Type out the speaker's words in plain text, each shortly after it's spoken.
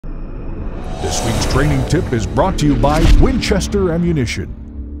This week's training tip is brought to you by Winchester Ammunition.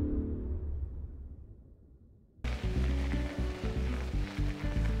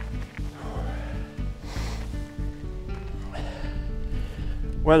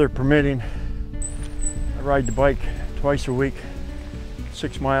 Weather permitting, I ride the bike twice a week,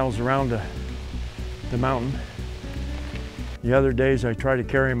 6 miles around the mountain. The other days I try to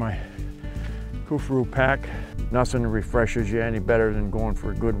carry my Koofaroo pack. Nothing refreshes you any better than going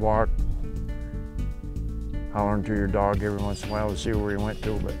for a good walk, hollering to your dog every once in a while to see where he went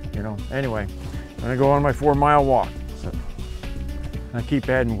to, but you know, anyway, I'm gonna go on my 4-mile walk. So I keep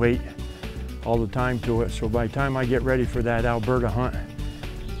adding weight all the time to it, so by the time I get ready for that Alberta hunt,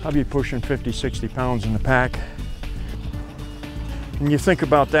 I'll be pushing 50, 60 pounds in the pack. And you think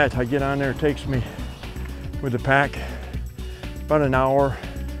about that, I get on there, it takes me with the pack about an hour,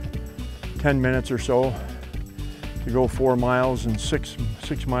 10 minutes or so to go 4 miles, and six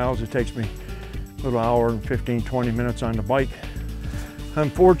miles it takes me a little hour and 15, 20 minutes on the bike. I'm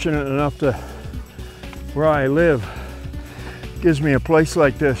fortunate enough to, where I live, gives me a place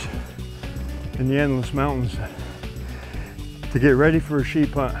like this in the Endless Mountains to get ready for a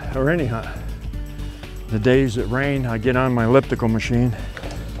sheep hunt or any hunt. The days that rain, I get on my elliptical machine.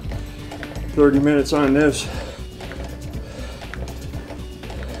 30 minutes on this.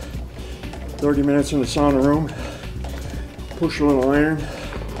 30 minutes in the sauna room. Push a little iron.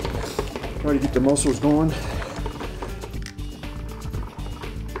 Try to get the muscles going.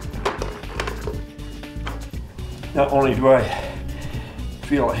 Not only do I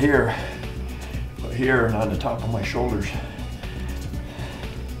feel it here, but here and on the top of my shoulders.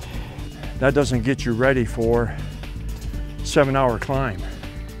 That doesn't get you ready for a 7-hour climb.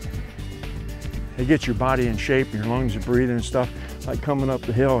 It gets your body in shape, your lungs are breathing and stuff. Like coming up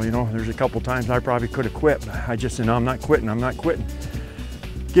the hill, you know, there's a couple times I probably could have quit, but I just said, no, I'm not quitting, I'm not quitting.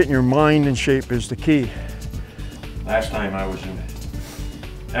 Getting your mind in shape is the key. Last time I was in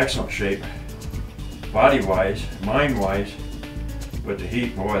excellent shape, body-wise, mind-wise, but the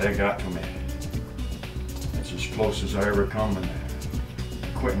heat, boy, that got to me. That's as close as I ever come and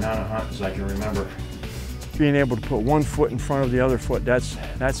quitting on a hunt as I can remember. Being able to put one foot in front of the other foot, that's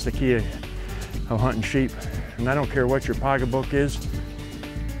the key of hunting sheep. And I don't care what your pocketbook is,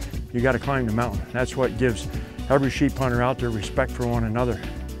 you got to climb the mountain. That's what gives every sheep hunter out there respect for one another.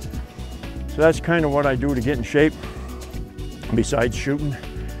 So that's kind of what I do to get in shape. Besides shooting,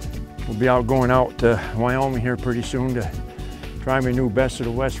 we'll be going out to Wyoming here pretty soon to try my new Best of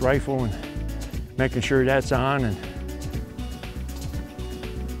the West rifle and making sure that's on. And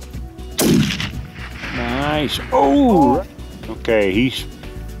nice. Oh, okay, he's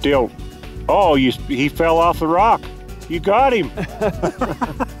still, oh, he fell off the rock. You got him.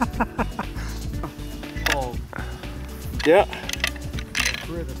 oh. Yeah.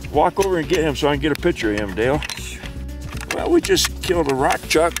 Walk over and get him so I can get a picture of him, Dale. Well, we just killed a rock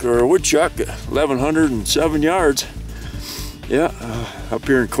chuck or a woodchuck at 1,107 yards. Yeah, up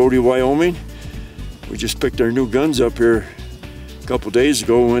here in Cody, Wyoming. We just picked our new guns up here a couple days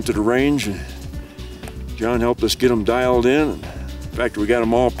ago. We went to the range and John helped us get them dialed in. In fact, we got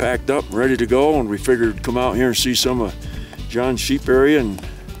them all packed up and ready to go, and we figured to come out here and see some of John's sheep area and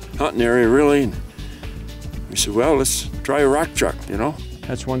hunting area, really. And we said, well, let's try a rock chuck, you know?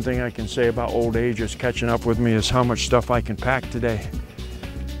 That's one thing I can say about old age is catching up with me is how much stuff I can pack today.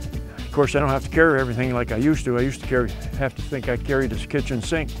 Of course, I don't have to carry everything like I used to. I used to have to think I carried this kitchen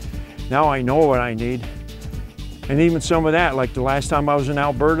sink. Now I know what I need. And even some of that, like the last time I was in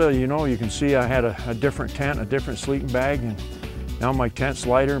Alberta, you know, you can see I had a different tent, a different sleeping bag, and now my tent's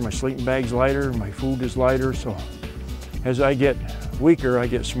lighter, my sleeping bag's lighter, my food is lighter, so as I get weaker, I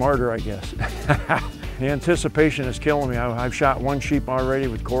get smarter, I guess. The anticipation is killing me. I've shot one sheep already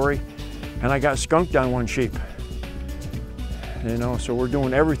with Corey, and I got skunked on one sheep. You know, so we're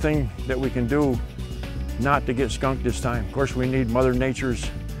doing everything that we can do not to get skunked this time. Of course, we need Mother Nature's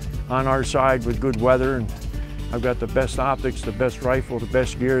on our side with good weather, and I've got the best optics, the best rifle, the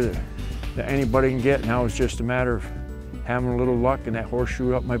best gear that anybody can get. Now it's just a matter of having a little luck and that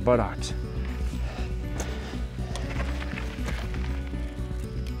horseshoe up my buttocks.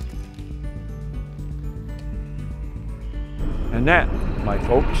 And that, my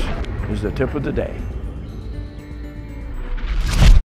folks, is the tip of the day.